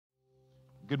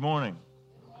Good morning.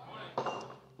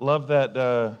 Love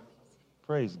that.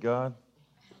 Praise God.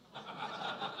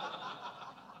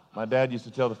 My dad used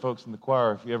to tell the folks in the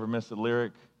choir, if you ever miss a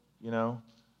lyric,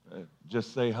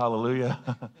 just say hallelujah.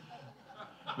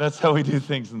 That's how we do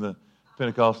things in the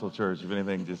Pentecostal church. If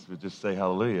anything, just say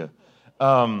hallelujah.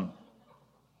 Love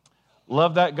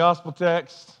that gospel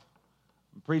text.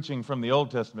 I'm preaching from the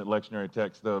Old Testament lectionary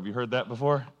text, though. Have you heard that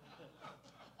before?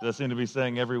 That I seem to be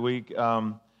saying every week.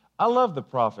 I love the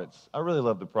prophets. I really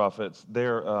love the prophets.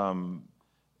 They're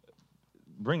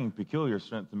bringing peculiar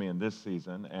strength to me in this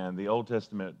season. And the Old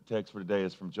Testament text for today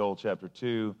is from Joel chapter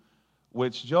 2,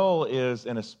 which Joel is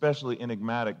an especially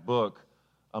enigmatic book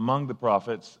among the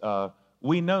prophets.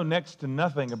 We know next to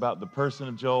nothing about the person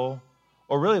of Joel,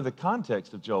 or really the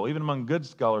context of Joel. Even among good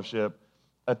scholarship,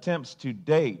 attempts to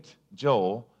date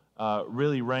Joel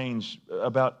really range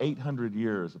about 800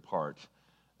 years apart.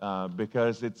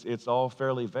 Because it's all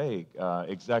fairly vague,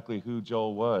 exactly who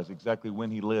Joel was, exactly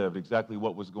when he lived, exactly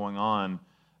what was going on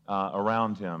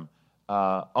around him.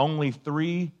 Only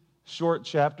 3 short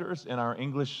chapters in our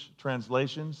English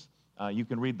translations. You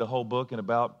can read the whole book in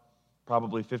about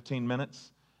probably 15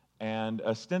 minutes. And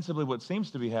ostensibly what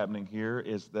seems to be happening here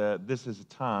is that this is a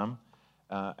time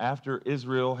after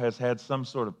Israel has had some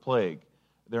sort of plague.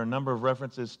 There are a number of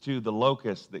references to the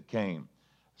locust that came.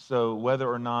 So whether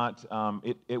or not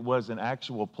it was an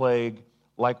actual plague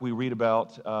like we read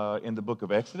about in the book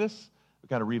of Exodus, we're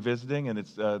kind of revisiting, and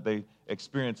they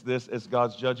experience this as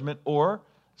God's judgment, or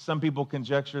some people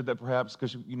conjecture that perhaps,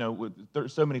 because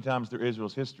so many times through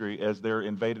Israel's history, as they're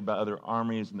invaded by other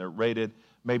armies and they're raided,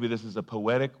 maybe this is a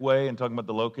poetic way in talking about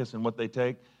the locusts and what they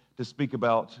take to speak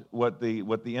about what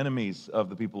the enemies of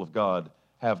the people of God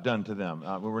have done to them.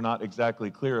 We're not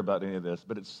exactly clear about any of this,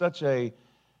 but it's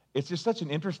just such an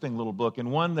interesting little book,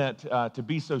 and one that to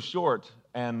be so short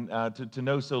and to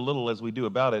know so little as we do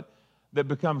about it, that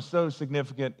becomes so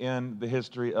significant in the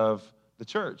history of the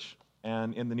church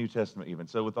and in the New Testament even.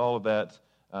 So with all of that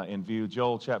in view,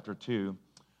 Joel chapter 2,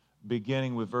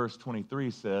 beginning with verse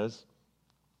 23 says,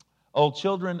 O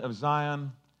children of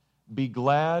Zion, be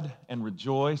glad and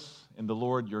rejoice in the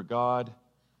Lord your God,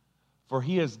 for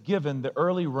he has given the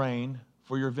early rain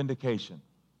for your vindication.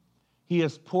 He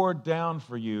has poured down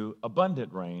for you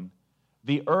abundant rain,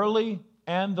 the early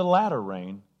and the latter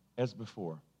rain as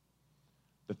before.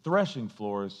 The threshing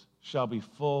floors shall be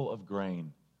full of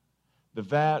grain. The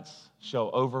vats shall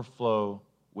overflow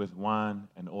with wine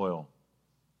and oil.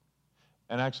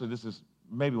 And actually, this is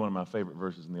maybe one of my favorite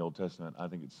verses in the Old Testament. I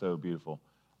think it's so beautiful.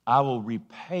 I will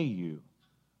repay you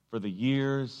for the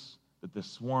years that the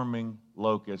swarming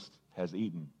locust has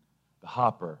eaten, the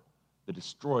hopper, the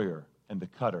destroyer, and the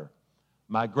cutter,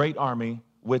 my great army,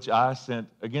 which I sent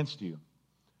against you.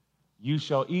 You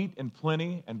shall eat in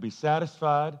plenty and be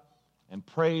satisfied, and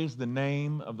praise the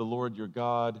name of the Lord your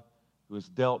God, who has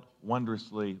dealt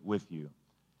wondrously with you.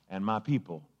 And my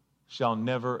people shall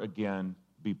never again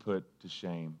be put to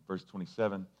shame. Verse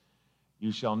 27,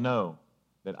 you shall know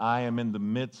that I am in the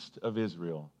midst of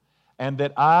Israel, and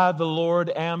that I, the Lord,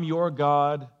 am your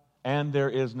God, and there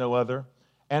is no other.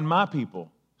 And my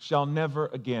people shall never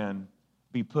again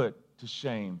be put to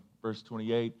shame. Verse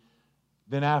 28,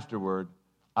 then afterward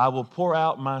I will pour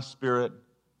out my spirit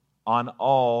on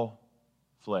all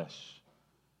flesh.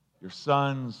 Your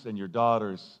sons and your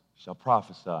daughters shall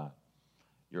prophesy.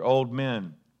 Your old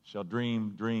men shall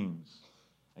dream dreams,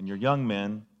 and your young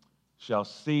men shall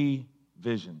see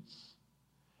visions.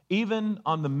 Even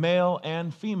on the male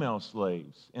and female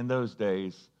slaves in those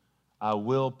days I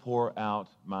will pour out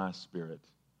my spirit.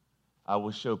 I will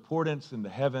show portents in the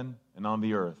heaven and on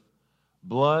the earth,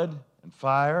 blood and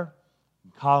fire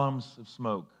and columns of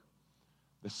smoke.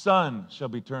 The sun shall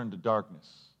be turned to darkness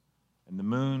and the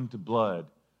moon to blood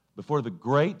before the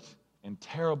great and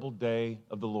terrible day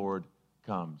of the Lord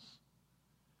comes.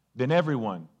 Then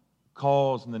everyone who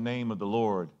calls in the name of the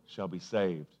Lord shall be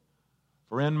saved.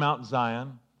 For in Mount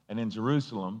Zion and in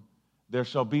Jerusalem there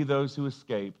shall be those who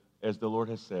escape, as the Lord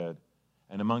has said,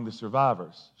 and among the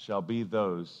survivors shall be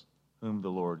those whom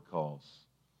the Lord calls.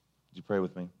 Would you pray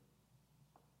with me?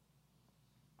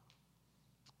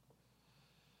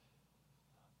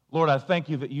 Lord, I thank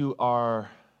you that you are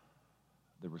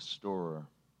the restorer.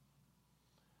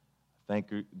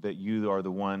 Thank you that you are the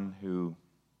one who,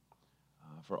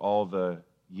 for all the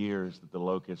years that the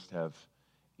locusts have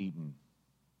eaten,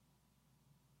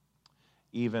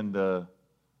 even the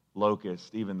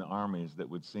locusts, even the armies that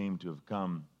would seem to have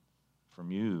come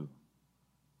from you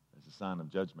as a sign of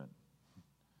judgment,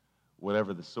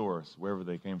 whatever the source, wherever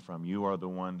they came from, you are the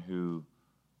one who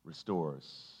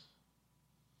restores.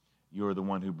 You are the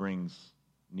one who brings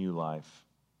new life.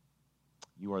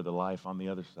 You are the life on the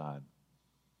other side.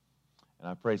 And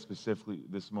I pray specifically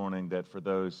this morning that for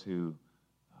those who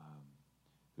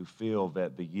feel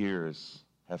that the years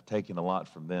have taken a lot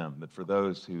from them, that for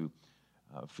those who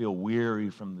feel weary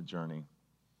from the journey,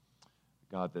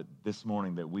 God, that this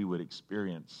morning that we would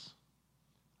experience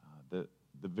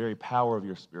the very power of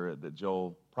your Spirit that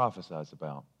Joel prophesies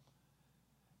about,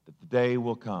 that the day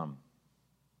will come,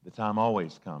 the time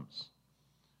always comes,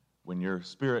 when your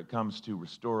Spirit comes to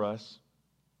restore us,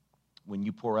 when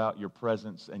you pour out your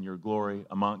presence and your glory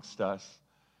amongst us,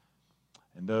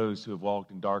 and those who have walked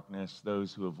in darkness,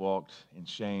 those who have walked in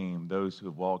shame, those who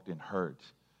have walked in hurt,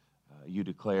 you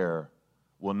declare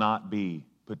will not be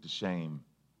put to shame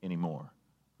anymore.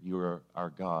 You are our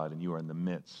God, and you are in the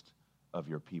midst of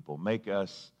your people. Make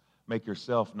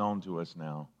yourself known to us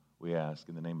now, we ask,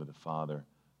 in the name of the Father,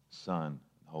 Son, and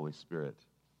Holy Spirit.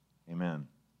 Amen.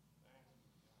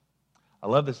 I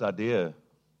love this idea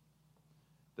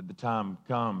that the time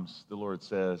comes, the Lord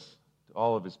says, to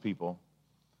all of his people,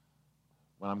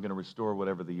 when I'm going to restore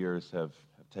whatever the years have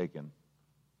taken.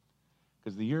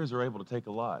 Because the years are able to take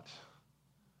a lot.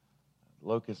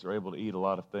 Locusts are able to eat a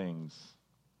lot of things.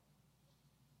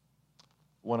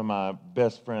 One of my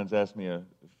best friends asked me a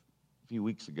few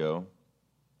weeks ago,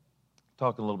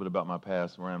 talking a little bit about my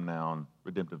past, where I am now, and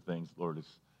redemptive things the Lord is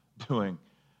doing,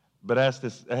 but asked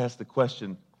the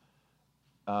question,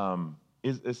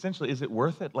 is it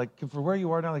worth it? Like, for where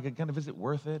you are now, like, kind of, is it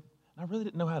worth it? And I really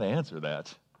didn't know how to answer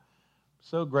that.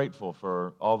 So grateful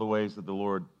for all the ways that the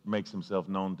Lord makes himself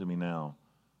known to me now.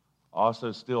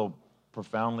 Also still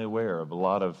profoundly aware of a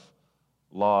lot of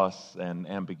loss and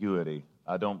ambiguity.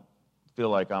 I don't feel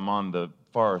like I'm on the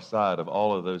far side of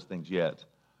all of those things yet.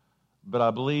 But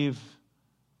I believe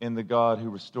in the God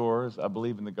who restores. I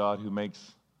believe in the God who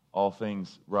makes all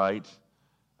things right.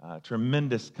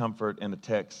 Tremendous comfort in a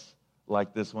text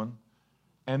like this one.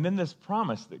 And then this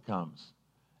promise that comes.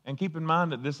 And keep in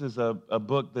mind that this is a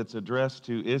book that's addressed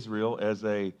to Israel as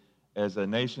a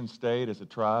nation state, as a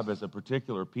tribe, as a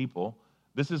particular people.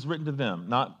 This is written to them,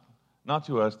 not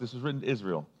to us. This is written to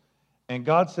Israel. And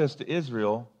God says to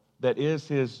Israel, that is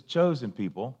his chosen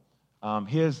people,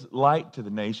 his light to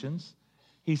the nations,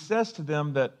 he says to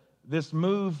them that this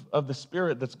move of the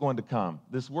Spirit that's going to come,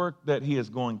 this work that he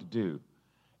is going to do,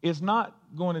 is not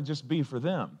going to just be for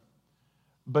them,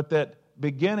 but that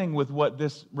beginning with what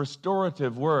this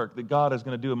restorative work that God is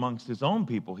going to do amongst his own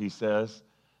people, he says,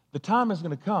 the time is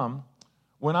going to come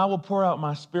when I will pour out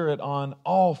my Spirit on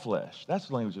all flesh. That's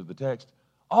the language of the text.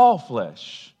 All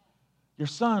flesh. Your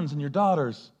sons and your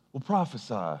daughters will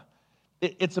prophesy.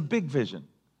 It's a big vision.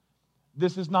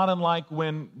 This is not unlike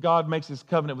when God makes his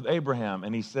covenant with Abraham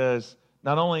and he says,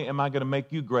 not only am I going to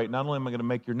make you great, not only am I going to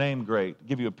make your name great,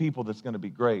 give you a people that's going to be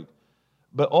great,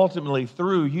 but ultimately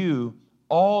through you,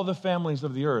 all the families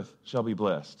of the earth shall be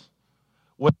blessed.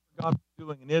 What God was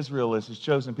doing in Israel as his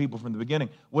chosen people from the beginning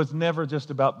was never just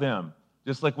about them,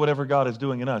 just like whatever God is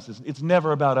doing in us. It's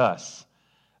never about us.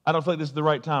 I don't feel like this is the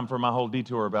right time for my whole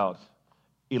detour about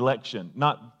election.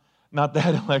 Not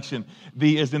that election,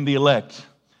 as in the elect.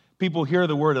 People hear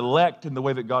the word elect in the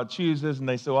way that God chooses, and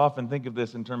they so often think of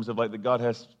this in terms of like that God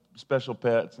has special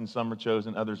pets and some are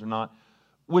chosen, others are not,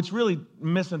 which really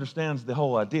misunderstands the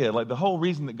whole idea. Like the whole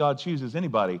reason that God chooses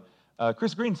anybody,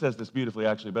 Chris Green says this beautifully,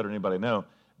 actually, better than anybody know,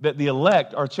 that the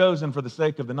elect are chosen for the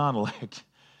sake of the non-elect.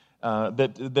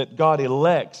 That God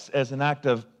elects as an act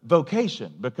of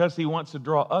vocation because he wants to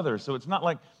draw others. So it's not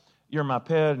like you're my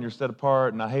pet and you're set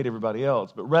apart and I hate everybody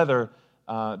else, but rather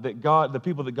that God, the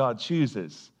people that God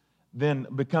chooses, then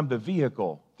become the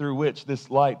vehicle through which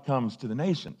this light comes to the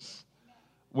nations,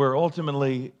 where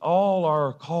ultimately all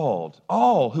are called,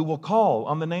 all who will call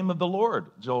on the name of the Lord,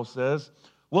 Joel says,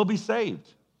 will be saved.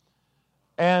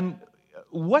 And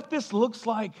what this looks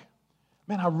like,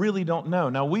 man, I really don't know.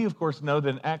 Now, we, of course, know that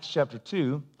in Acts chapter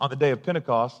 2, on the day of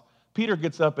Pentecost, Peter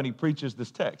gets up and he preaches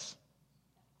this text.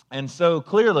 And so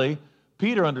clearly,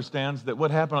 Peter understands that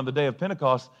what happened on the day of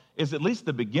Pentecost is at least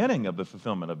the beginning of the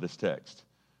fulfillment of this text,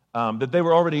 that they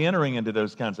were already entering into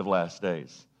those kinds of last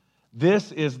days.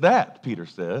 This is that, Peter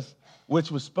says,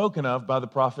 which was spoken of by the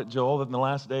prophet Joel, that in the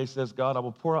last days says, God, I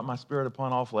will pour out my Spirit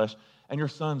upon all flesh, and your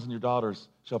sons and your daughters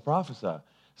shall prophesy.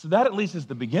 So that at least is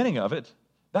the beginning of it.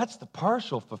 That's the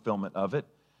partial fulfillment of it.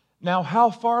 Now, how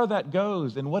far that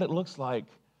goes and what it looks like,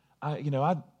 I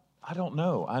don't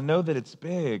know. I know that it's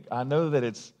big. I know that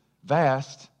it's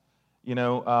vast.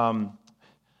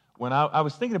 When I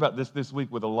was thinking about this week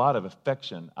with a lot of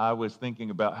affection, I was thinking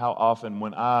about how often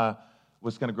when I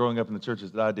was kind of growing up in the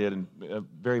churches that I did, in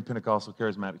very Pentecostal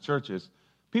charismatic churches,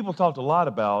 people talked a lot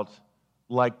about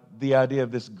like the idea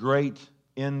of this great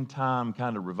end time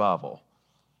kind of revival.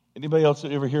 Anybody else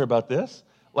ever hear about this?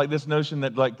 Like this notion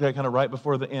that like they're kind of right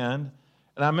before the end.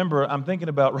 And I remember I'm thinking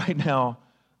about right now,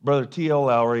 Brother T.L.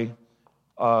 Lowry,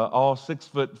 all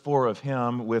 6'4" of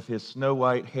him with his snow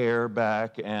white hair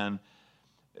back and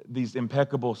these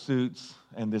impeccable suits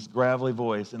and this gravelly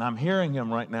voice. And I'm hearing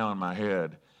him right now in my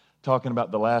head talking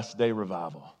about the last day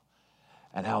revival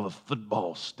and how the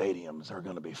football stadiums are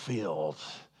going to be filled.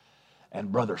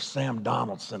 And Brother Sam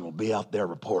Donaldson will be out there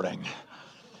reporting.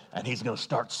 And he's going to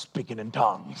start speaking in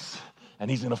tongues. And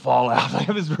he's going to fall out. I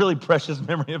have this really precious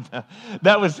memory of that.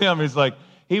 That was him. He's like,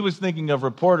 he was thinking of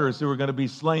reporters who were going to be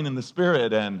slain in the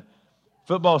spirit and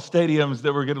football stadiums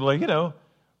that were going to be like, you know,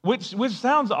 which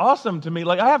sounds awesome to me.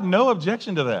 Like, I have no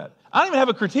objection to that. I don't even have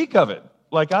a critique of it.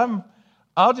 Like,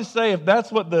 I'll just say if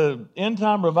that's what the end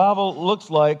time revival looks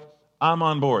like, I'm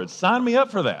on board. Sign me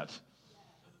up for that.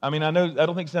 I mean, I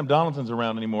don't think Sam Donaldson's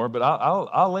around anymore, but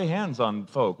I'll lay hands on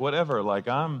folk, whatever. Like,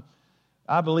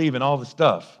 I believe in all the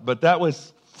stuff. But that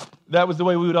was the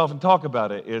way we would often talk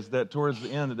about it, is that towards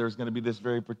the end that there's going to be this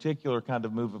very particular kind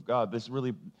of move of God,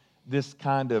 this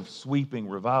kind of sweeping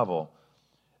revival.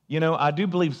 You know, I do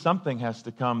believe something has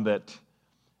to come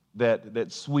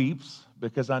that sweeps,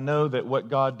 because I know that what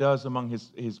God does among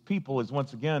his people is,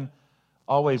 once again,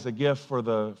 always a gift for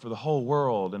the whole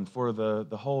world and for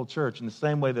the whole church, in the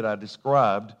same way that I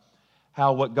described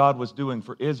how what God was doing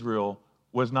for Israel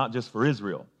was not just for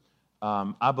Israel.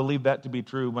 I believe that to be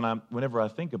true whenever I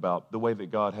think about the way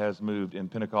that God has moved in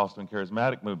Pentecostal and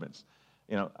charismatic movements.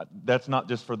 You know, that's not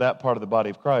just for that part of the body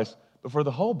of Christ, but for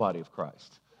the whole body of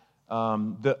Christ.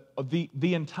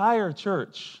 The entire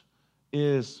church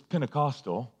is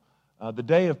Pentecostal. The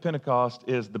day of Pentecost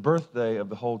is the birthday of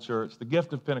the whole church. The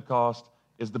gift of Pentecost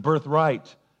is the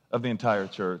birthright of the entire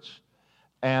church.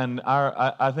 And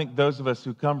I think those of us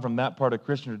who come from that part of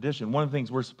Christian tradition, one of the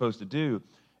things we're supposed to do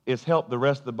is help the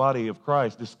rest of the body of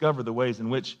Christ discover the ways in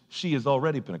which she is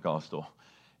already Pentecostal,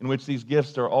 in which these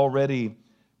gifts are already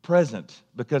present,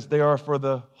 because they are for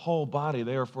the whole body.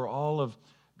 They are for all of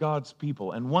God's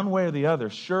people. And one way or the other,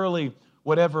 surely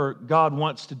whatever God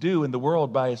wants to do in the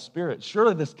world by His Spirit,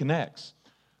 surely this connects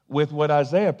with what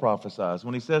Isaiah prophesies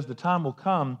when he says the time will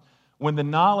come when the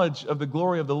knowledge of the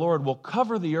glory of the Lord will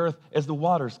cover the earth as the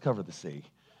waters cover the sea.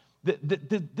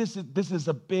 This is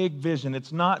a big vision.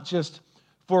 It's not just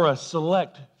for a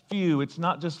select few. It's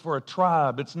not just for a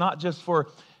tribe. It's not just for,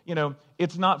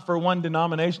 it's not for one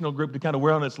denominational group to kind of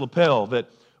wear on its lapel that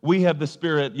we have the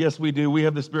Spirit. Yes, we do. We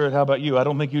have the Spirit. How about you? I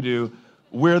don't think you do.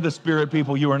 We're the Spirit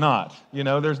people. You are not.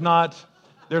 There's not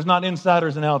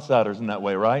insiders and outsiders in that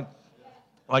way, right?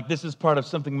 Like, this is part of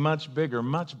something much bigger,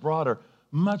 much broader,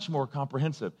 much more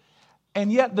comprehensive.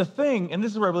 And yet the thing, and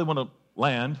this is where I really want to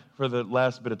land for the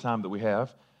last bit of time that we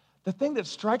have, the thing that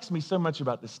strikes me so much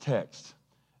about this text,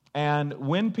 and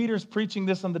when Peter's preaching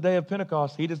this on the day of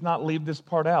Pentecost, he does not leave this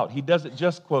part out. He doesn't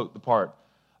just quote the part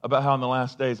about how in the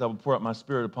last days I will pour out my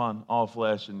Spirit upon all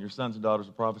flesh, and your sons and daughters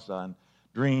will prophesy, and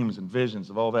dreams and visions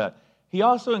of all that. He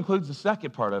also includes the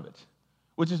second part of it,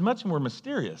 which is much more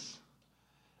mysterious.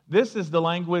 This is the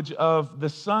language of the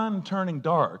sun turning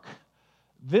dark.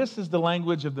 This is the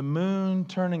language of the moon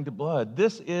turning to blood.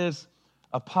 This is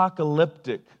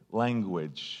apocalyptic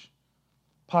language.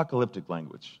 Apocalyptic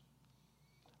language.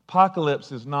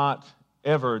 Apocalypse is not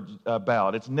ever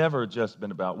about, it's never just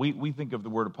been about. We think of the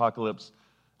word apocalypse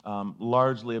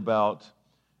largely about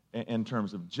in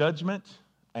terms of judgment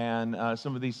and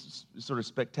some of these sort of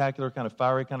spectacular, kind of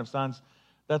fiery kind of signs.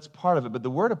 That's part of it. But the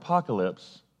word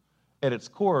apocalypse, at its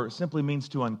core, simply means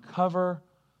to uncover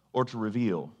or to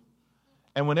reveal.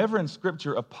 And whenever in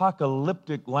Scripture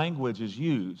apocalyptic language is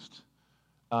used,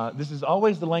 this is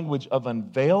always the language of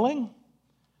unveiling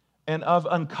and of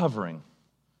uncovering.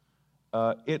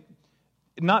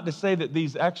 Not to say that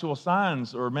these actual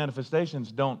signs or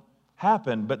manifestations don't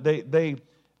happen, but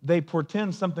they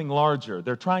portend something larger.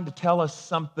 They're trying to tell us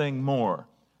something more.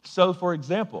 So, for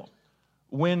example,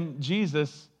 when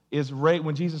Jesus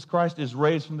Christ is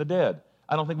raised from the dead,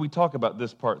 I don't think we talk about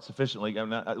this part sufficiently. I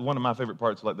mean, one of my favorite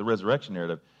parts is like the resurrection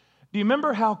narrative. Do you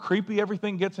remember how creepy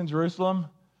everything gets in Jerusalem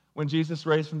when Jesus is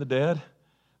raised from the dead?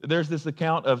 There's this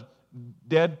account of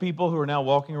dead people who are now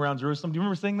walking around Jerusalem. Do you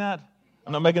remember seeing that?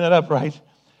 I'm not making that up, right?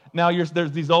 Now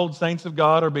there's these old saints of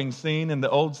God are being seen in the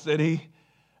old city,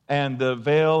 and the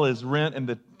veil is rent in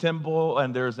the temple,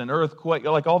 and there's an earthquake,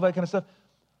 like all that kind of stuff.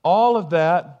 All of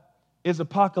that is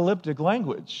apocalyptic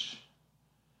language.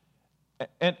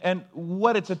 And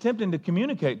what it's attempting to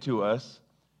communicate to us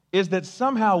is that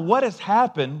somehow what has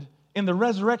happened in the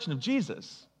resurrection of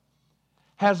Jesus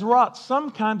has wrought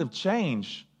some kind of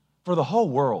change for the whole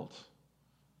world.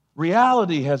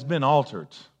 Reality has been altered.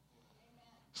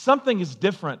 something is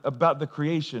different about the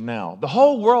creation now. The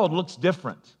whole world looks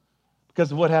different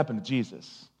because of what happened to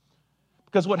Jesus.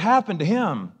 Because what happened to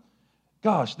him,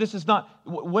 gosh, this is not,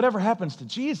 whatever happens to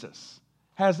Jesus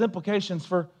has implications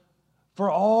for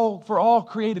all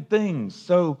created things.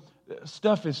 So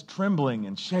stuff is trembling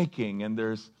and shaking, and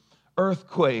there's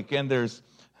earthquake, and there's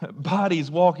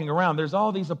bodies walking around. There's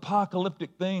all these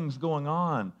apocalyptic things going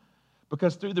on.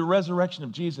 Because through the resurrection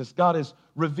of Jesus, God is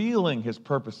revealing his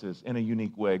purposes in a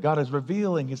unique way. God is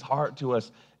revealing his heart to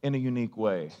us in a unique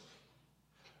way.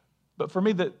 But for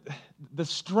me, the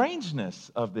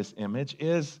strangeness of this image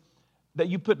is that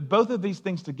you put both of these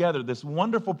things together, this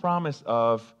wonderful promise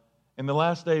of, in the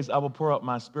last days, I will pour out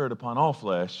my spirit upon all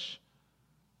flesh.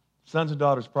 Sons and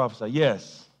daughters prophesy.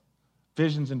 Yes.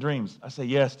 Visions and dreams. I say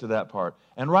yes to that part.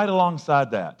 And right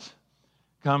alongside that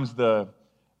comes the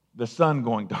sun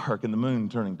going dark and the moon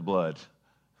turning to blood.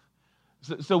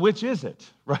 So which is it,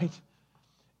 right?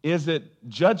 Is it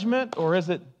judgment or is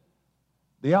it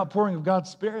the outpouring of God's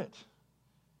Spirit?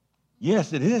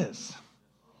 Yes, it is.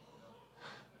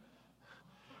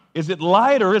 Is it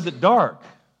light or is it dark?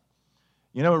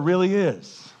 You know, it really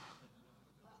is.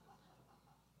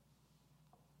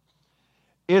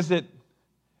 Is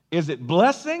it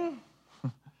blessing?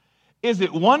 Is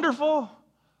it wonderful?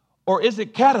 Or is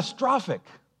it catastrophic?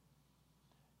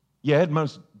 Yeah, it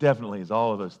most definitely is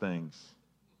all of those things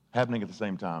happening at the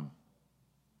same time.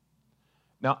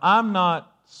 Now, I'm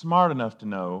not smart enough to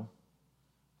know.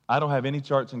 I don't have any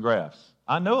charts and graphs.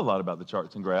 I know a lot about the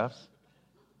charts and graphs.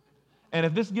 And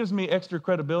if this gives me extra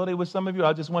credibility with some of you,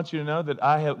 I just want you to know that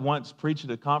I have once preached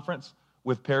at a conference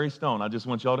with Perry Stone. I just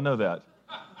want y'all to know that.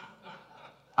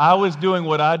 I was doing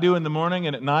what I do in the morning,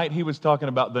 and at night he was talking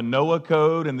about the Noah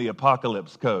code and the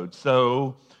apocalypse code.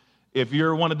 So if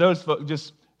you're one of those folks,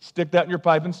 just stick that in your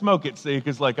pipe and smoke it, see,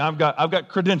 because like I've got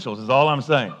credentials is all I'm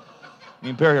saying. Me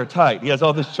and Perry are tight. He has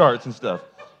all these charts and stuff.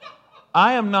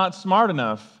 I am not smart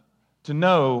enough to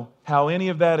know how any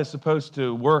of that is supposed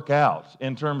to work out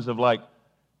in terms of like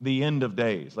the end of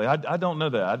days. Like I don't know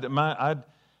that.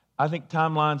 I think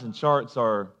timelines and charts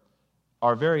are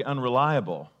very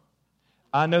unreliable.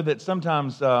 I know that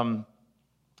sometimes, I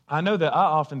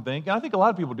often think, and I think a lot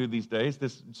of people do these days,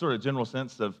 this sort of general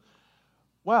sense of,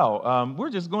 wow, we're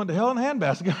just going to hell in a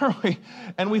handbasket, aren't we?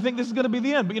 And we think this is going to be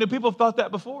the end. But, people have thought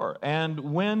that before.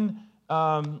 And when,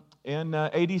 in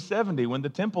AD 70, when the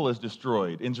temple is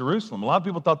destroyed in Jerusalem, a lot of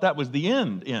people thought that was the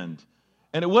end. And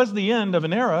it was the end of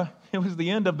an era. It was the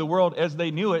end of the world as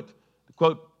they knew it, to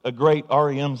quote a great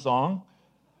REM song.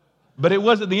 But it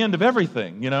wasn't the end of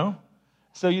everything,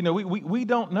 So, we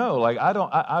don't know. Like,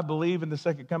 I believe in the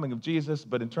second coming of Jesus,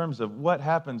 but in terms of what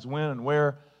happens when and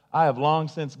where, I have long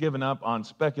since given up on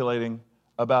speculating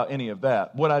about any of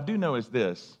that. What I do know is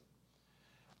this.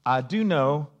 I do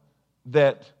know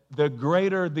that the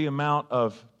greater the amount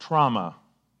of trauma,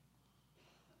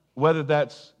 whether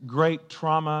that's great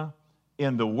trauma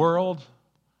in the world,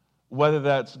 whether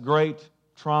that's great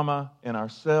trauma in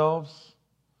ourselves,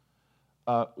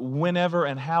 whenever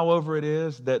and however it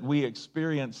is that we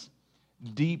experience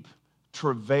deep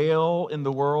travail in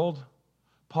the world,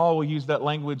 Paul will use that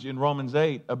language in Romans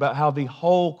 8 about how the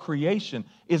whole creation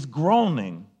is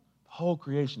groaning. The whole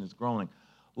creation is groaning,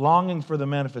 longing for the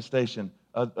manifestation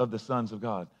of the sons of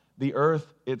God. The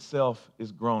earth itself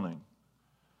is groaning.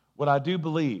 What I do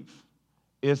believe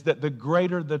is that the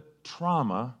greater the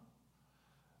trauma,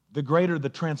 the greater the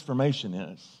transformation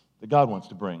is that God wants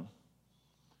to bring.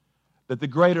 That the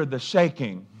greater the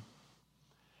shaking,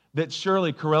 that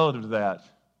surely correlative to that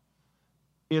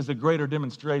is a greater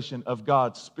demonstration of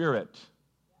God's Spirit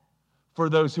for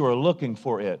those who are looking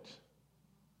for it.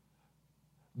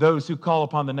 Those who call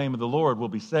upon the name of the Lord will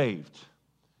be saved.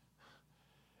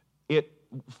 It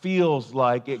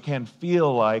can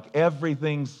feel like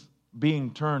everything's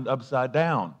being turned upside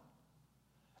down.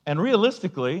 And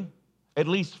realistically, at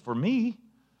least for me,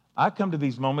 I come to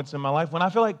these moments in my life when I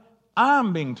feel like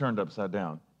I'm being turned upside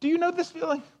down. Do you know this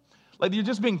feeling? Like you're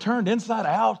just being turned inside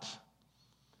out?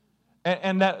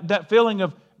 And that feeling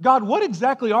of, God, what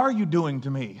exactly are you doing to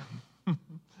me? Am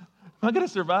I going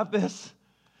to survive this?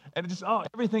 And it just,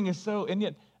 everything is so, and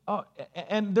yet,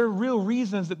 and there are real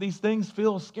reasons that these things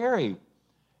feel scary.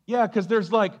 Yeah, because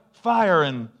there's like fire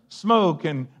and smoke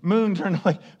and moon turning,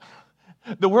 like,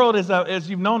 the world is, as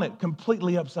you've known it,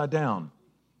 completely upside down.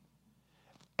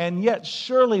 And yet,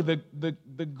 surely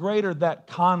the greater that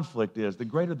conflict is, the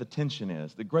greater the tension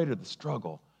is, the greater the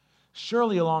struggle,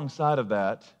 surely alongside of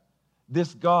that,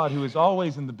 this God who is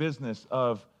always in the business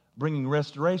of bringing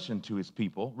restoration to his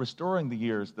people, restoring the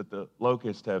years that the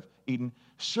locusts have eaten,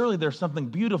 surely there's something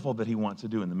beautiful that he wants to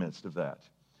do in the midst of that.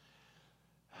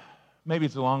 maybe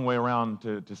it's a long way around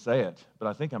to say it, but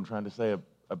I think I'm trying to say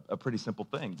a pretty simple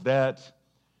thing, that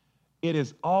it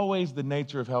is always the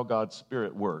nature of how God's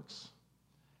Spirit works,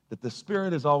 that the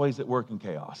Spirit is always at work in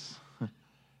chaos.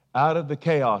 Out of the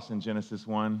chaos in Genesis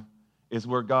 1 is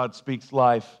where God speaks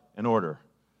life and order,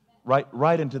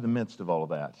 right into the midst of all of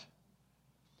that.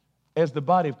 As the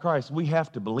body of Christ, we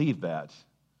have to believe that.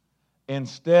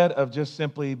 Instead of just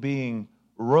simply being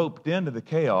roped into the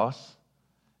chaos,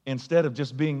 instead of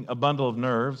just being a bundle of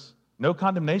nerves, no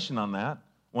condemnation on that.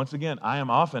 Once again, I am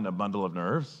often a bundle of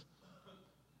nerves,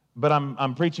 but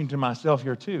I'm preaching to myself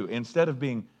here too. Instead of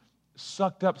being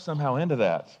sucked up somehow into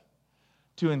that,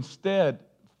 to instead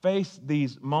face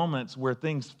these moments where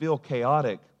things feel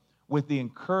chaotic with the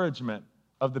encouragement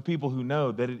of the people who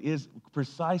know that it is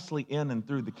precisely in and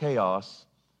through the chaos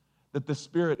that the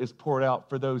Spirit is poured out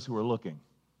for those who are looking,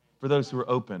 for those who are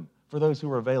open, for those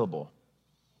who are available.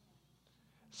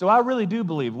 So I really do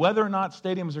believe, whether or not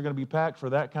stadiums are going to be packed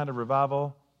for that kind of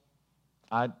revival,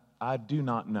 I do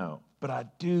not know. But I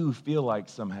do feel like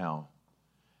somehow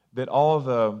that all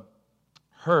the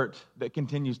hurt that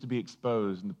continues to be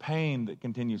exposed and the pain that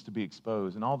continues to be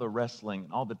exposed and all the wrestling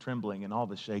and all the trembling and all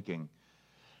the shaking,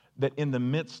 that in the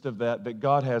midst of that, that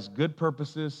God has good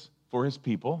purposes for His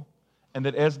people, and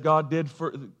that as God did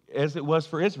as it was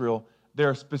for Israel, there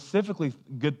are specifically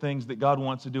good things that God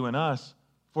wants to do in us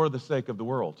for the sake of the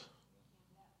world.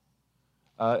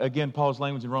 Again, Paul's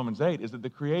language in Romans 8 is that the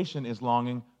creation is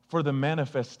longing for the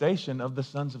manifestation of the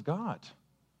sons of God.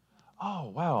 Oh,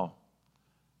 wow.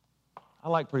 I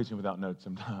like preaching without notes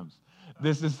sometimes.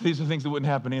 These are things that wouldn't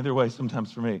happen either way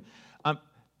sometimes for me.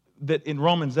 That in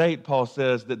Romans 8, Paul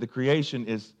says that the creation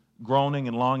is groaning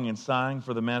and longing and sighing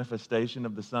for the manifestation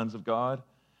of the sons of God.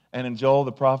 And in Joel,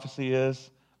 the prophecy is,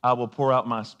 I will pour out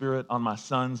my Spirit on my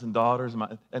sons and daughters,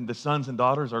 and the sons and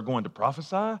daughters are going to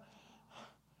prophesy.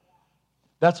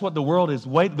 That's what the world is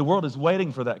waiting. The world is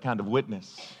waiting for that kind of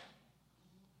witness.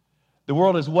 The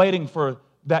world is waiting for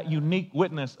that unique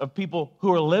witness of people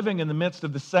who are living in the midst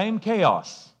of the same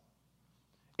chaos,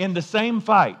 in the same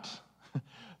fight,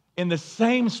 in the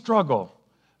same struggle,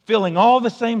 feeling all the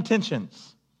same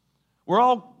tensions. We're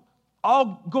all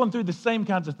going through the same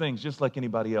kinds of things, just like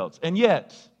anybody else. And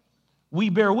yet, we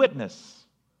bear witness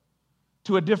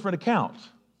to a different account.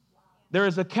 There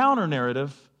is a counter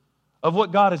narrative of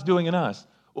what God is doing in us.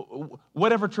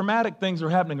 Whatever traumatic things are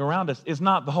happening around us is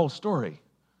not the whole story.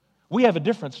 We have a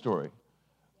different story.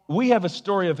 We have a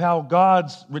story of how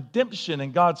God's redemption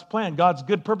and God's plan, God's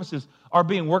good purposes are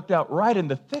being worked out right in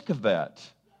the thick of that.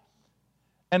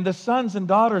 And the sons and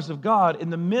daughters of God, in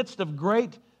the midst of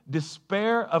great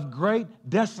despair, of great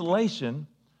desolation,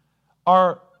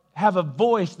 have a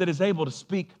voice that is able to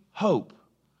speak hope,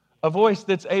 a voice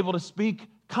that's able to speak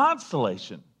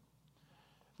consolation,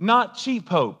 not cheap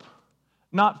hope,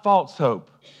 not false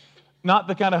hope, not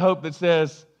the kind of hope that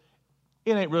says,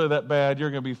 it ain't really that bad,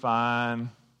 you're going to be fine,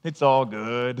 it's all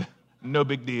good, no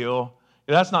big deal.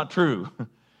 That's not true.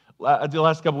 The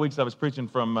last couple of weeks I was preaching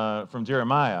from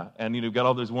Jeremiah, and you've got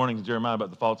all those warnings in Jeremiah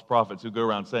about the false prophets who go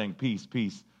around saying peace,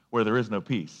 peace, where there is no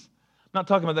peace. I'm not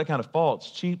talking about that kind of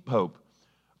false, cheap hope,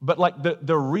 but like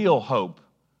the real hope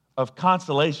of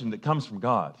consolation that comes from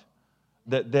God,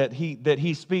 that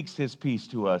He speaks His peace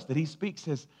to us, that He speaks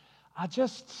His,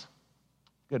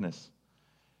 goodness.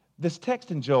 This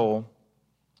text in Joel,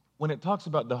 when it talks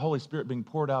about the Holy Spirit being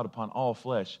poured out upon all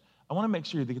flesh, I want to make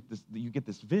sure that you get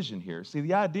this vision here. See,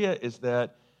 the idea is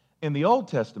that in the Old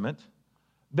Testament,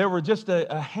 there were just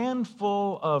a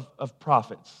handful of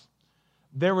prophets.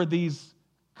 There were these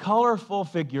colorful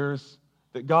figures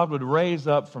that God would raise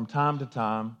up from time to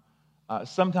time,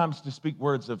 sometimes to speak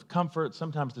words of comfort,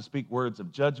 sometimes to speak words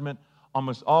of judgment,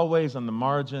 almost always on the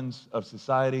margins of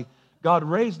society. God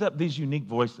raised up these unique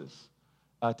voices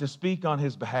to speak on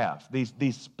His behalf,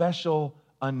 these special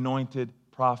anointed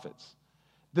prophets.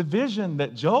 The vision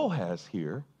that Joel has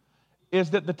here is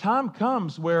that the time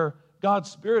comes where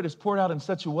God's Spirit is poured out in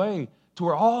such a way to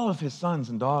where all of His sons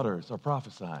and daughters are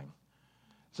prophesying.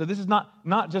 So this is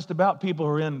not just about people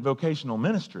who are in vocational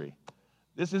ministry.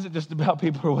 This isn't just about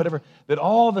people or whatever, that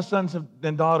all the sons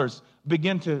and daughters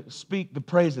begin to speak the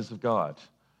praises of God.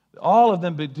 All of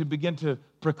them to begin to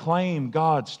proclaim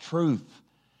God's truth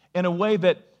in a way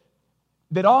that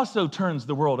also turns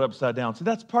the world upside down. So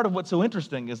that's part of what's so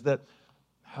interesting is that,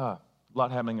 a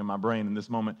lot happening in my brain in this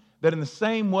moment, that in the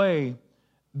same way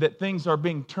that things are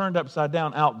being turned upside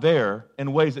down out there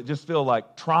in ways that just feel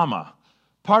like trauma,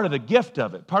 part of the gift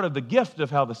of it, part of the gift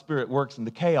of how the Spirit works in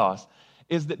the chaos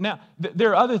is that now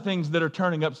there are other things that are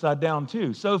turning upside down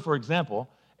too. So, for example,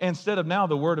 instead of now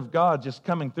the Word of God just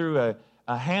coming through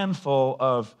a handful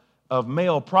of of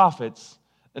male prophets.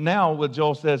 And now what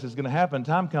Joel says is going to happen,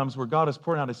 time comes where God is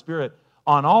pouring out His Spirit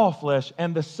on all flesh,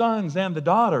 and the sons and the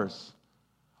daughters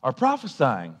are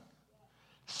prophesying.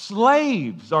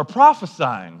 Slaves are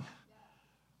prophesying.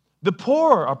 The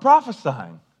poor are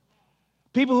prophesying.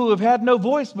 People who have had no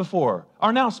voice before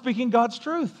are now speaking God's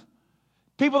truth.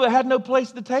 People that had no place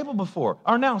at the table before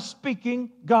are now speaking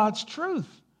God's truth.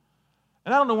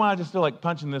 And I don't know why I just feel like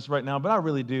punching this right now, but I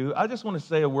really do. I just want to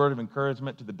say a word of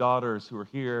encouragement to the daughters who are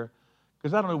here,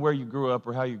 because I don't know where you grew up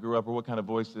or how you grew up or what kind of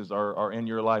voices are in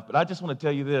your life, but I just want to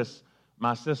tell you this,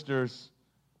 my sisters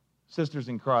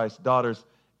in Christ, daughters,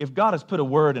 if God has put a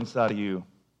word inside of you,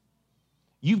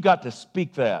 you've got to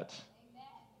speak that.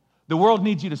 The world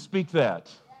needs you to speak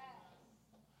that.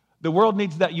 The world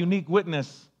needs that unique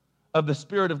witness of the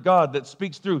Spirit of God that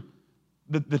speaks through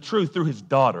the truth through His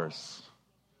daughters.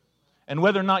 And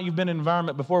whether or not you've been in an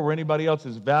environment before where anybody else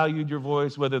has valued your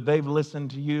voice, whether they've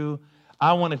listened to you,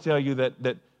 I want to tell you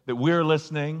that we're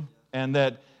listening and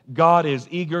that God is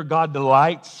eager, God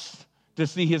delights to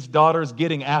see His daughters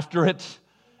getting after it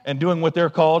and doing what they're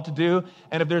called to do.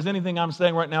 And if there's anything I'm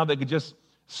saying right now that could just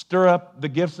stir up the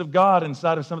gifts of God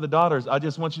inside of some of the daughters, I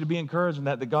just want you to be encouraged in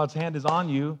that God's hand is on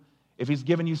you. If He's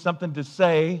given you something to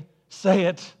say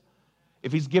it.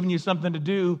 If He's given you something to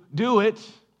do it.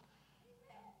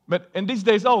 But in these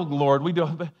days, oh Lord, we do.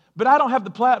 But I don't have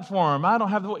the platform. I don't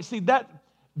have the voice. See,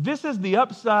 this is the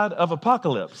upside of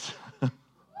apocalypse.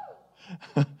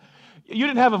 You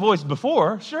didn't have a voice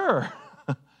before, sure.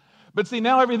 But see,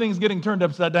 now everything's getting turned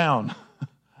upside down.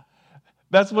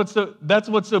 That's what's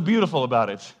so beautiful about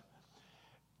it.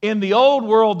 In the old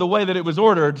world, the way that it was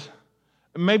ordered,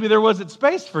 maybe there wasn't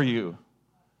space for you.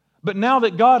 But now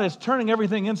that God is turning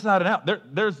everything inside and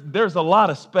out, there's a lot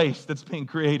of space that's being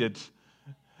created.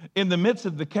 In the midst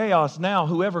of the chaos now,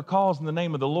 whoever calls in the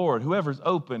name of the Lord, whoever's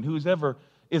open, whoever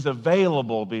is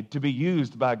available to be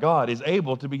used by God, is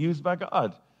able to be used by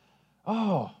God.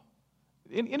 Oh,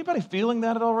 anybody feeling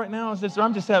that at all right now?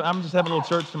 I'm just having a little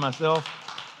church to myself,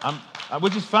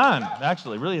 which is fine,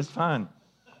 actually, really is fine.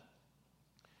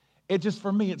 It just,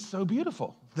 for me, it's so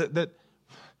beautiful that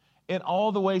in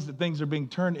all the ways that things are being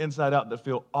turned inside out that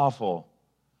feel awful,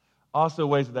 also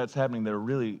ways that's happening that are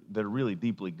really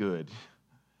deeply good.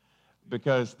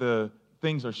 Because the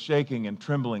things are shaking and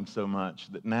trembling so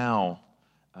much that now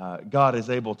God is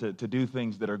able to do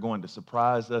things that are going to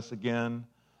surprise us again.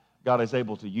 God is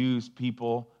able to use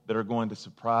people that are going to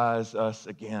surprise us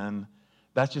again.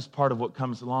 That's just part of what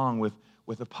comes along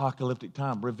with apocalyptic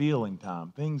time, revealing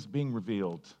time, things being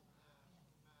revealed.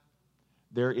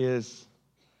 There is,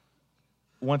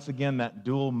 once again, that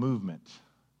dual movement,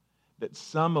 that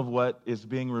some of what is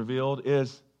being revealed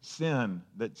is sin,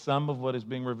 that some of what is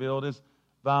being revealed is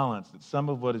violence, that some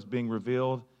of what is being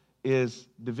revealed is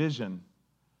division.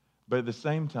 But at the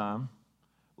same time,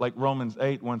 like Romans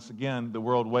 8, once again, the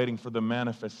world waiting for the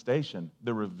manifestation,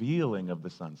 the revealing of the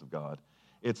sons of God.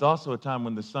 It's also a time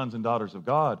when the sons and daughters of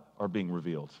God are being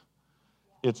revealed.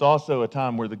 It's also a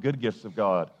time where the good gifts of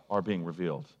God are being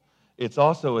revealed. It's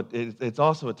also a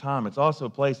time, it's also a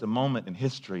place, a moment in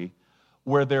history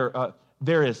where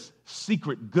there is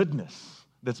secret goodness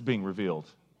that's being revealed.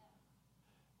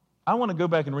 I want to go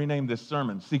back and rename this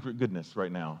sermon Secret Goodness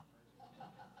right now.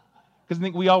 Because I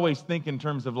think we always think in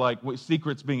terms of like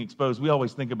secrets being exposed. We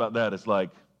always think about that as like,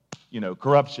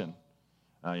 corruption.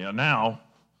 Now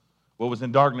what was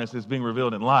in darkness is being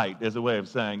revealed in light as a way of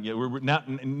saying,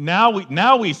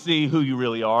 now we see who you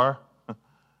really are.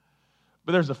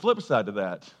 But there's a flip side to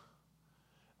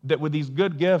that with these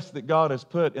good gifts that God has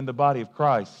put in the body of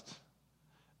Christ,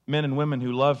 men and women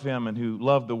who love Him and who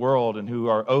love the world and who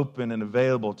are open and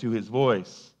available to His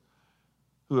voice,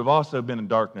 who have also been in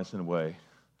darkness in a way,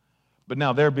 but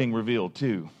now they're being revealed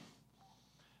too.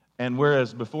 And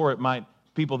whereas before it might,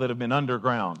 people that have been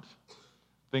underground,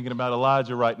 thinking about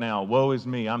Elijah right now, woe is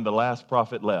me, I'm the last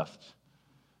prophet left.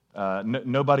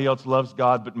 Nobody else loves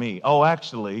God but me. Oh,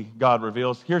 actually, God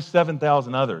reveals, here's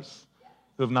 7,000 others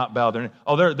who have not bowed their knee.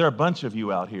 Oh, there are a bunch of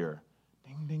you out here.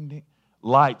 Ding, ding, ding.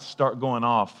 Lights start going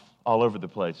off all over the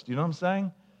place. Do you know what I'm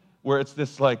saying? Where it's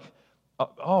this like,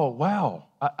 oh, wow,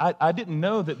 I didn't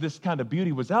know that this kind of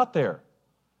beauty was out there.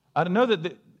 I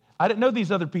didn't know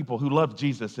these other people who loved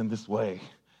Jesus in this way.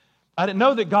 I didn't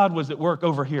know that God was at work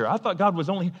over here. I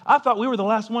thought we were the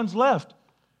last ones left.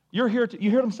 You're here, you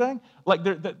hear what I'm saying? Like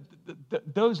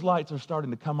those lights are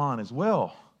starting to come on as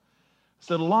well.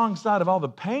 So alongside of all the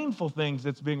painful things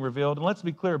that's being revealed, and let's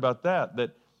be clear about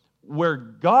that where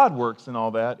God works in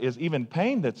all that is even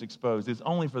pain that's exposed is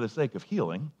only for the sake of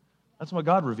healing. That's what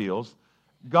God reveals.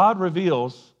 God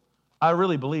reveals, I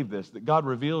really believe this, that God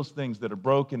reveals things that are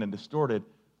broken and distorted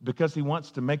because he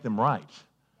wants to make them right.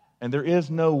 And there is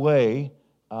no way,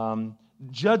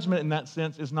 judgment in that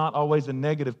sense is not always a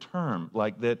negative term,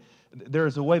 like that there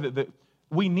is a way that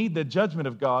we need the judgment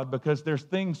of God because there's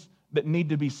things that need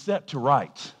to be set to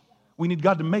right. We need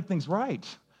God to make things right.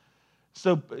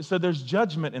 So there's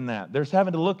judgment in that. There's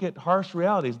having to look at harsh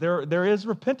realities. There is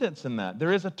repentance in that.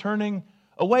 There is a turning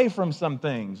away from some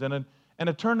things and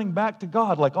a turning back to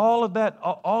God. Like all of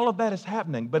that is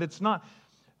happening, but it's not.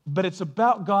 But it's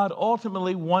about God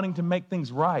ultimately wanting to make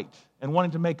things right and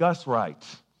wanting to make us right.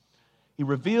 He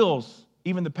reveals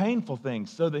even the painful things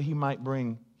so that he might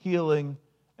bring healing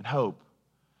and hope.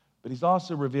 But he's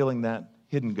also revealing that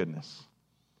hidden goodness.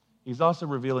 He's also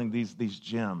revealing these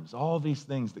gems, all these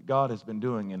things that God has been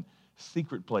doing in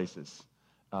secret places,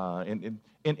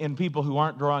 in people who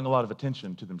aren't drawing a lot of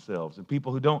attention to themselves, and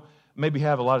people who don't maybe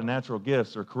have a lot of natural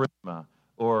gifts or charisma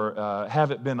or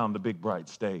haven't been on the big bright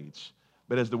stage.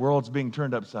 But as the world's being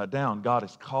turned upside down, God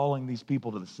is calling these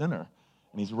people to the center,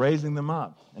 and he's raising them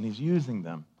up, and he's using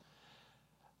them.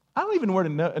 I don't even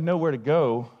know where to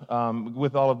go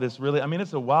with all of this, really. I mean,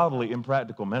 it's a wildly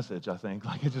impractical message, I think.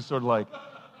 Like, it's just sort of like,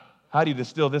 how do you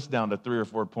distill this down to 3 or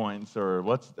 4 points? Or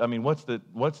what's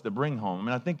the bring home? I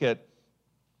mean, I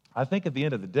think at the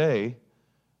end of the day,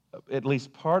 at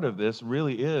least part of this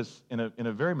really is, in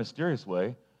a very mysterious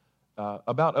way,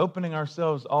 about opening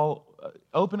ourselves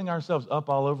up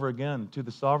all over again to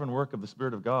the sovereign work of the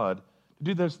Spirit of God to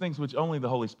do those things which only the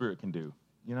Holy Spirit can do,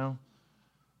 you know?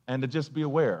 And to just be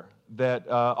aware that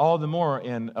all the more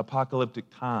in apocalyptic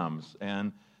times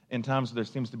and in times where there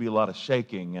seems to be a lot of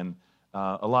shaking and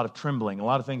a lot of trembling, a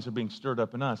lot of things are being stirred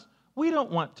up in us, we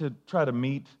don't want to try to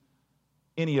meet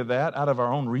any of that out of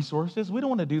our own resources. We don't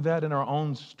want to do that in our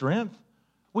own strength.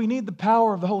 We need the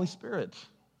power of the Holy Spirit.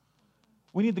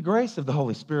 We need the grace of the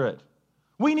Holy Spirit.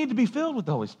 We need to be filled with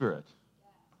the Holy Spirit.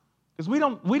 Because we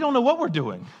don't know what we're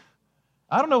doing.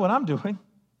 I don't know what I'm doing.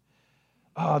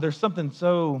 There's something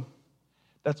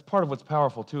that's part of what's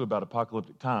powerful, too, about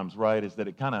apocalyptic times, right, is that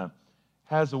it kind of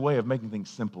has a way of making things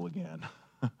simple again.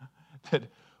 That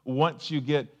once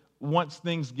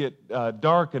things get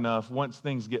dark enough, once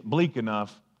things get bleak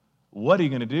enough, what are you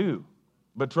going to do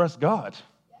but trust God?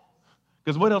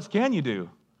 Because what else can you do?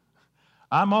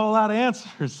 I'm all out of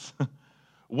answers.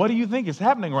 What do you think is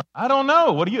happening right now? I don't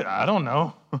know. I don't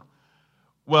know.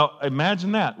 Well,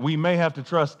 imagine that. We may have to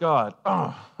trust God.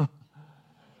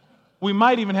 We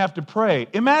might even have to pray.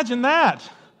 Imagine that.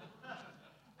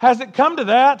 Has it come to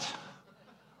that?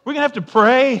 We're going to have to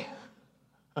pray.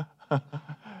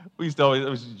 We used to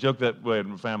always joke that way in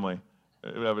my family.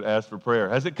 I would ask for prayer.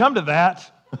 Has it come to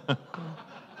that?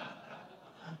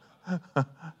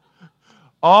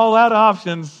 All out of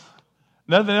options.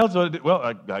 Nothing else.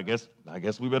 Well, I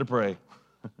guess we better pray.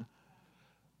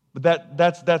 But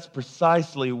that's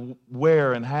precisely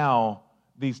where and how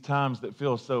these times that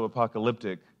feel so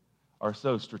apocalyptic are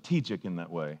so strategic in that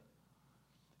way.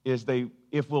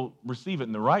 If we'll receive it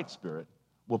in the right spirit,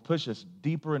 will push us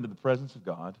deeper into the presence of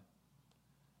God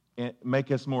and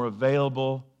make us more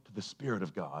available to the Spirit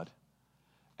of God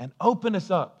and open us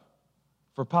up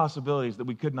for possibilities that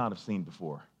we could not have seen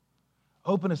before.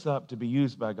 Open us up to be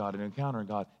used by God and encounter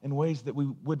God in ways that we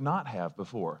would not have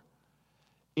before.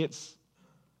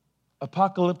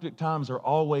 Apocalyptic times are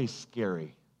always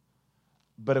scary.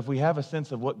 But if we have a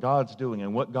sense of what God's doing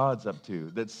and what God's up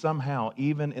to, that somehow,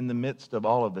 even in the midst of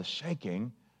all of the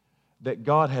shaking, that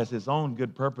God has his own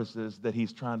good purposes that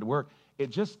he's trying to work, it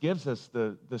just gives us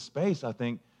the space, I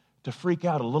think, to freak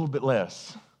out a little bit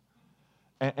less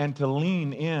and to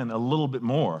lean in a little bit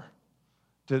more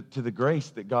to the grace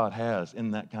that God has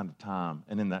in that kind of time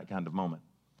and in that kind of moment.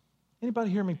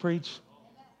 Anybody hear me preach?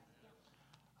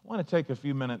 I want to take a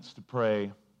few minutes to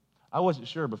pray. I wasn't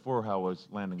sure before how I was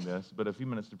landing this, but a few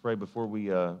minutes to pray before we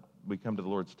come to the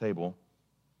Lord's table.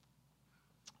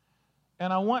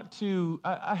 And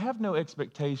I have no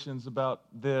expectations about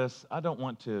this. I don't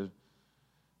want to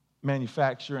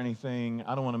manufacture anything.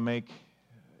 I don't want to make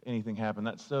anything happen.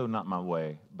 That's so not my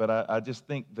way. But I just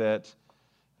think that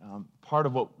part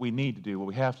of what we need to do, what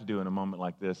we have to do in a moment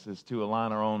like this, is to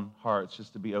align our own hearts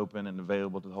just to be open and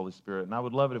available to the Holy Spirit. And I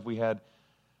would love it if we had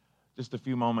just a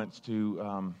few moments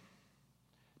to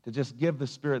just give the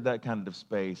Spirit that kind of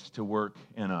space to work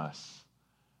in us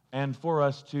and for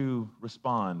us to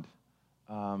respond.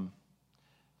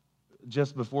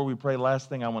 Just before we pray, last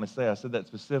thing I want to say, I said that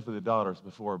specifically to daughters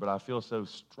before, but I feel so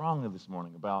strongly this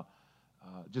morning about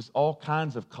just all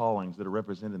kinds of callings that are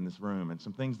represented in this room and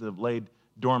some things that have laid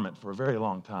dormant for a very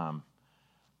long time.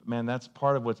 But man, that's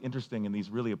part of what's interesting in these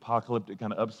really apocalyptic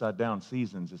kind of upside down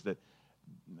seasons is that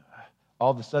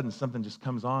all of a sudden something just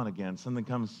comes on again. Something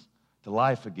comes to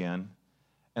life again.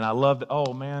 And I love that.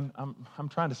 Oh, man, I'm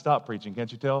trying to stop preaching.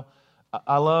 Can't you tell?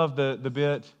 I love the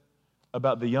bit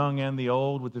about the young and the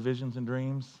old with the visions and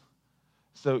dreams.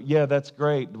 So, yeah, that's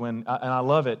great. And I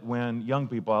love it when young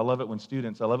people, I love it when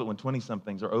students, I love it when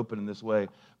 20-somethings are open in this way.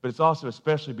 But it's also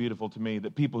especially beautiful to me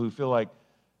that people who feel like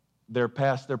they're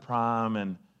past their prime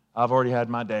and I've already had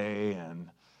my day and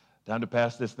time to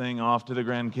pass this thing off to the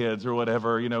grandkids or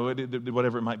whatever,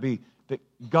 whatever it might be, that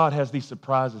God has these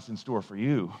surprises in store for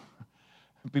you.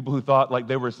 People who thought like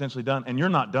they were essentially done, and you're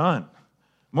not done.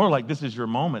 More like this is your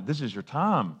moment, this is your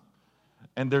time.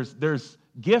 And there's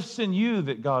gifts in you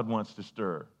that God wants to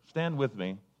stir. Stand with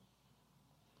me,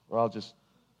 or I'll just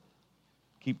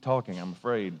keep talking, I'm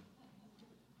afraid.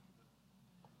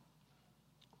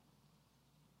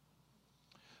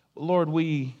 Lord,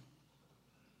 we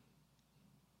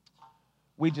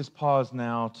just pause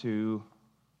now to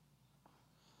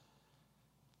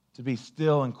be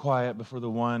still and quiet before the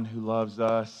one who loves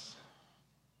us.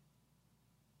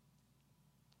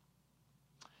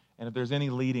 And if there's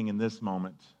any leading in this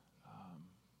moment,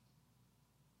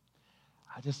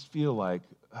 I just feel like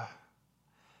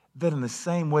that in the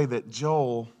same way that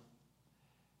Joel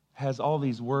has all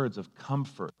these words of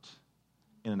comfort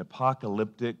in an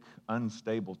apocalyptic,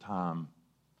 unstable time,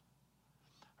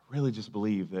 I really just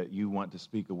believe that you want to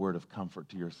speak a word of comfort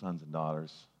to your sons and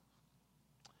daughters.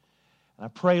 And I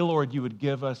pray, Lord, you would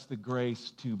give us the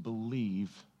grace to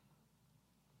believe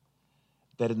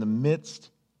that in the midst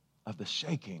of the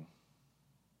shaking,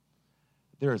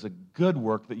 there is a good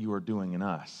work that you are doing in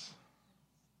us.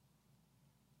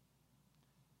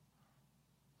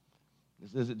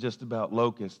 This isn't just about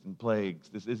locusts and plagues.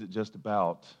 This isn't just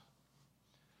about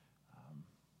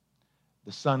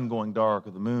the sun going dark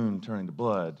or the moon turning to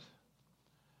blood,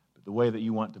 but the way that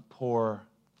you want to pour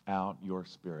out your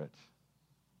Spirit.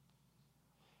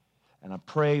 And I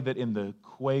pray that in the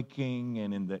quaking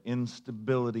and in the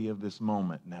instability of this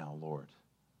moment now, Lord,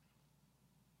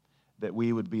 that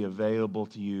we would be available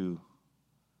to you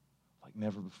like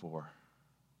never before.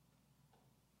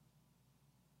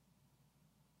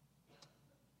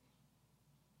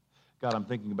 God, I'm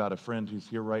thinking about a friend who's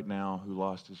here right now who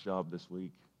lost his job this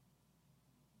week.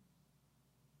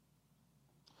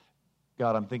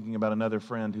 God, I'm thinking about another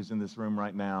friend who's in this room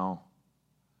right now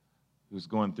who's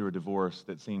going through a divorce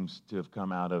that seems to have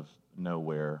come out of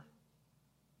nowhere,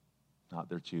 not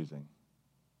their choosing.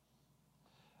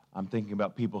 I'm thinking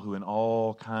about people who in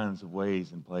all kinds of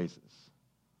ways and places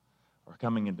are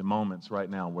coming into moments right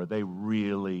now where they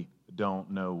really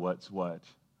don't know what's what.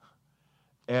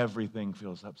 Everything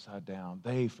feels upside down.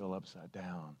 They feel upside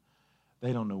down.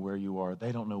 They don't know where you are.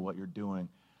 They don't know what you're doing.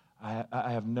 I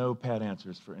have no pat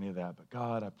answers for any of that. But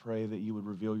God, I pray that you would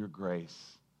reveal your grace.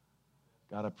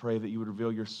 God, I pray that you would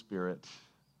reveal your Spirit.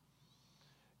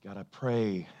 God, I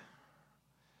pray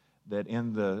that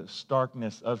in the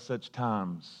starkness of such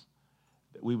times,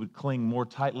 that we would cling more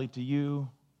tightly to you,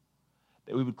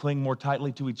 that we would cling more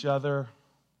tightly to each other.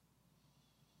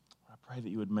 I pray that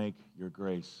you would make your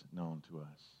grace known to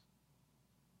us.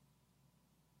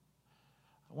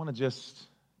 I want to just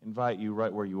invite you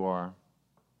right where you are,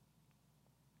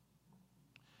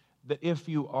 that if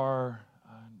you are,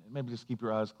 maybe just keep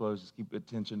your eyes closed, just keep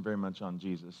attention very much on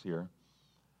Jesus here.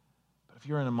 But if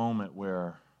you're in a moment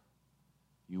where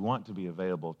you want to be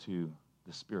available to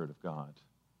the Spirit of God,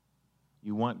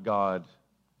 you want God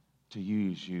to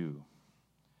use you.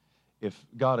 If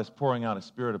God is pouring out His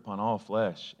Spirit upon all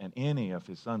flesh, and any of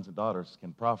His sons and daughters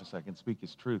can prophesy, can speak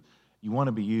His truth, you want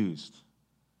to be used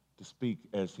to speak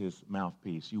as His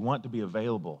mouthpiece. You want to be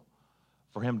available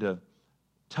for Him to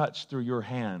touch through your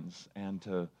hands and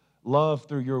to love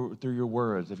through your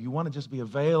words. If you want to just be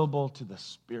available to the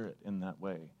Spirit in that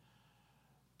way,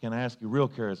 can I ask you, real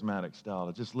charismatic style,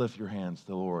 to just lift your hands to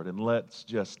the Lord and let's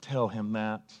just tell Him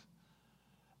that,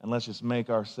 and let's just make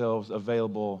ourselves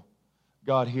available.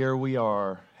 God, here we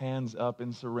are, hands up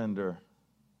in surrender,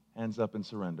 hands up in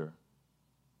surrender.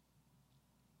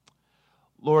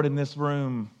 Lord, in this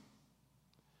room,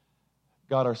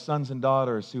 God, our sons and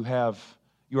daughters who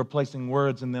you are placing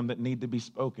words in them that need to be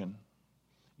spoken.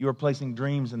 You are placing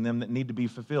dreams in them that need to be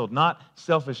fulfilled. Not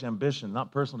selfish ambition,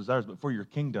 not personal desires, but for your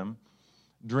kingdom,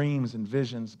 dreams and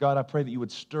visions. God, I pray that you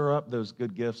would stir up those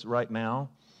good gifts right now.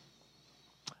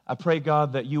 I pray,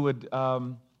 God, that you would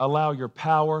allow your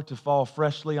power to fall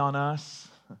freshly on us.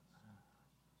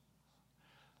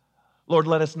 Lord,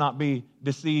 let us not be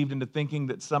deceived into thinking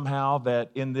that somehow that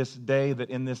in this day, that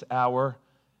in this hour,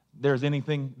 there's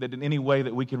anything that in any way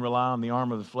that we can rely on the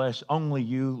arm of the flesh. Only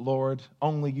you, Lord,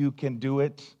 only you can do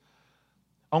it.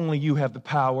 Only you have the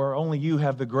power. Only you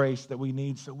have the grace that we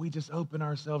need. So we just open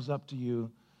ourselves up to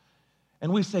you.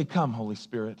 And we say, come, Holy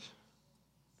Spirit.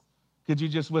 Could you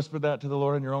just whisper that to the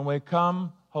Lord in your own way?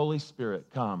 Come, Holy Spirit,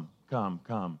 come, come,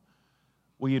 come.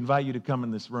 We invite you to come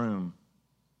in this room.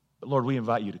 But Lord, we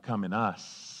invite you to come in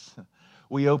us.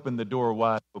 We open the door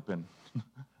wide open.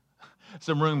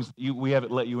 Some rooms, we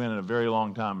haven't let you in a very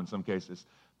long time in some cases.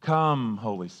 Come,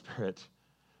 Holy Spirit.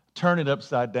 Turn it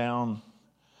upside down.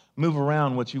 Move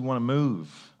around what you want to move.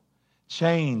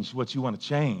 Change what you want to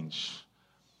change.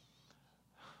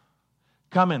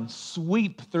 Come and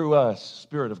sweep through us,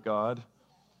 Spirit of God,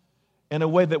 in a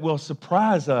way that will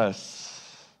surprise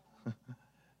us,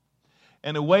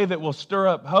 in a way that will stir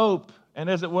up hope, and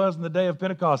as it was in the day of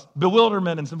Pentecost,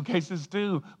 bewilderment in some cases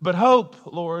too, but hope,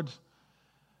 Lord.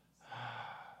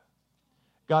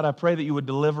 God, I pray that you would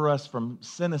deliver us from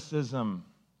cynicism.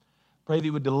 Pray that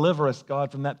you would deliver us,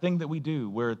 God, from that thing that we do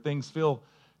where things feel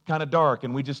kind of dark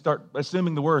and we just start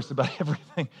assuming the worst about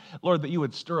everything. Lord, that you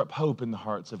would stir up hope in the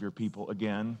hearts of your people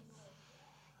again.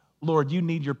 Lord, you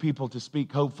need your people to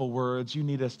speak hopeful words. You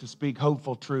need us to speak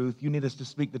hopeful truth. You need us to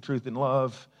speak the truth in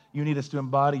love. You need us to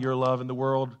embody your love in the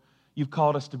world. You've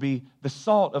called us to be the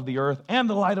salt of the earth and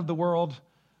the light of the world.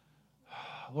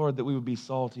 Lord, that we would be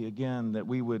salty again, that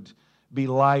we would be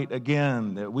light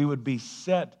again, that we would be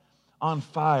set on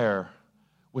fire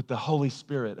with the Holy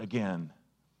Spirit again.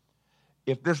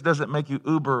 If this doesn't make you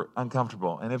uber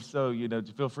uncomfortable, and if so,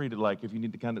 feel free to if you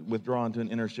need to kind of withdraw into an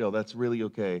inner shell, that's really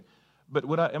okay. But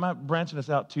am I branching us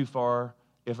out too far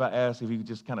if I ask if you could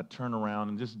just kind of turn around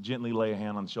and just gently lay a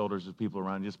hand on the shoulders of people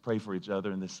around you, just pray for each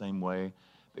other in the same way?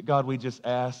 That God, we just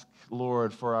ask,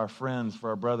 Lord, for our friends, for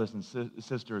our brothers and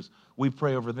sisters, we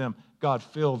pray over them. God,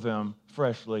 fill them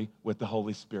freshly with the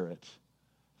Holy Spirit.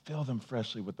 Fill them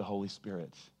freshly with the Holy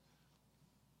Spirit.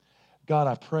 God,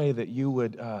 I pray that you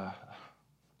would,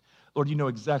 Lord, you know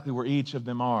exactly where each of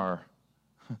them are.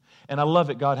 And I love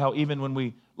it, God, how even when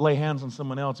we lay hands on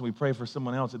someone else and we pray for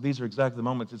someone else, that these are exactly the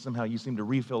moments that somehow you seem to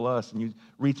refill us and you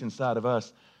reach inside of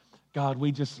us. God,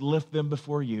 we just lift them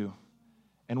before you.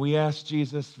 And we ask,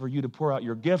 Jesus, for you to pour out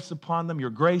your gifts upon them, your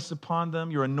grace upon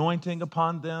them, your anointing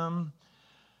upon them.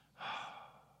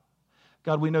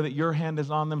 God, we know that your hand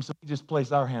is on them, so we just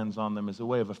place our hands on them as a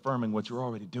way of affirming what you're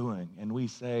already doing. And we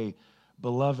say,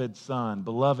 beloved son,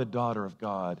 beloved daughter of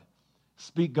God,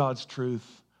 speak God's truth,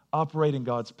 operate in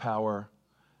God's power,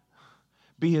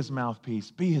 be his mouthpiece,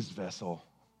 be his vessel.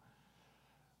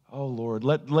 Oh, Lord,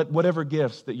 let whatever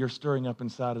gifts that you're stirring up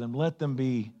inside of them, let them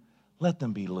be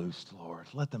loosed, Lord.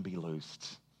 Let them be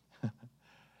loosed.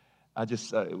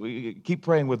 We keep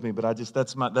praying with me, but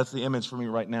that's the image for me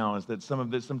right now, is that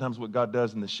sometimes what God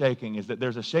does in the shaking is that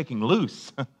there's a shaking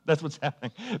loose. That's what's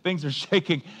happening. Things are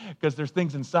shaking because there's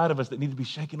things inside of us that need to be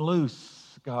shaken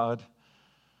loose, God.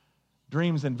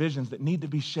 Dreams and visions that need to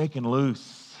be shaken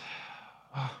loose.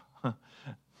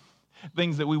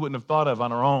 Things that we wouldn't have thought of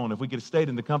on our own. If we could have stayed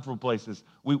in the comfortable places,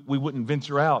 we wouldn't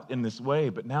venture out in this way.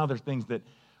 But now there's things that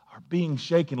are being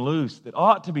shaken loose, that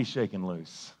ought to be shaken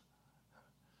loose.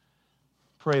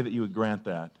 Pray that you would grant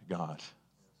that, God.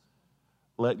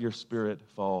 Let your Spirit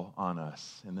fall on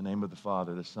us. In the name of the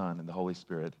Father, the Son, and the Holy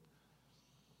Spirit.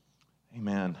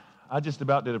 Amen. I just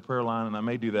about did a prayer line, and I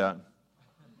may do that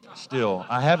still.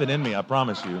 I have it in me, I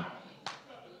promise you.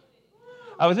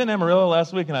 I was in Amarillo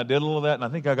last week, and I did a little of that, and I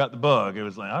think I got the bug. It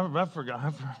was like, I forgot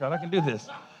I can do this.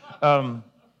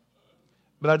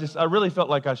 But I really felt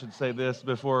like I should say this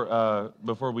before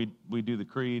we do the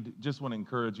creed. Just want to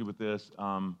encourage you with this.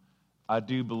 I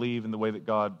do believe in the way that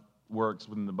God works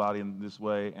within the body in this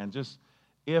way. And just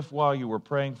if while you were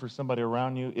praying for somebody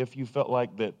around you, if you felt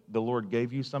like that the Lord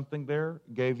gave you something there,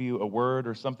 gave you a word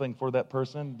or something for that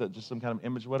person, that just some kind of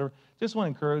image or whatever, just want to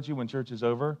encourage you when church is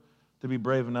over to be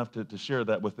brave enough to share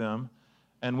that with them.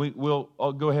 And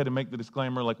I'll go ahead and make the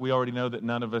disclaimer, like we already know that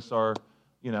none of us are,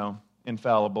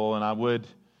 infallible. And I would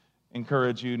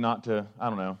encourage you not to,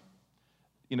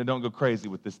 don't go crazy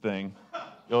with this thing.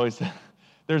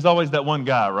 There's always that one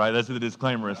guy, right? That's who the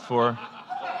disclaimer is for.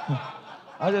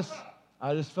 I just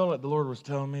felt like the Lord was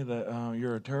telling me that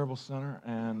you're a terrible sinner,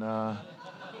 and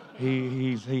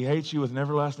he hates you with an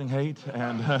everlasting hate,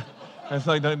 and it's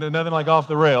like nothing like off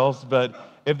the rails. But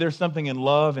if there's something in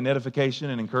love and edification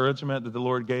and encouragement that the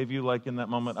Lord gave you, like in that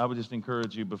moment, I would just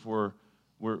encourage you before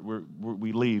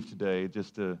we leave today,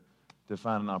 just to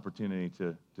find an opportunity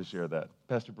to share that.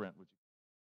 Pastor Brent, would you?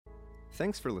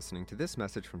 Thanks for listening to this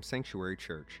message from Sanctuary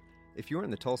Church. If you're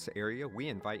in the Tulsa area, we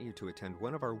invite you to attend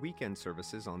one of our weekend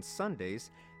services on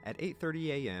Sundays at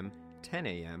 8:30 a.m., 10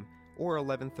 a.m., or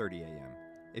 11:30 a.m.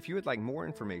 If you would like more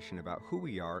information about who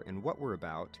we are and what we're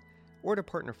about, or to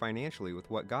partner financially with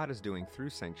what God is doing through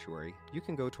Sanctuary, you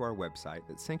can go to our website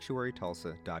at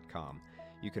sanctuarytulsa.com.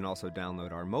 You can also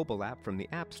download our mobile app from the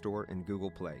App Store and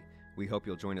Google Play. We hope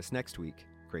you'll join us next week.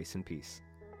 Grace and peace.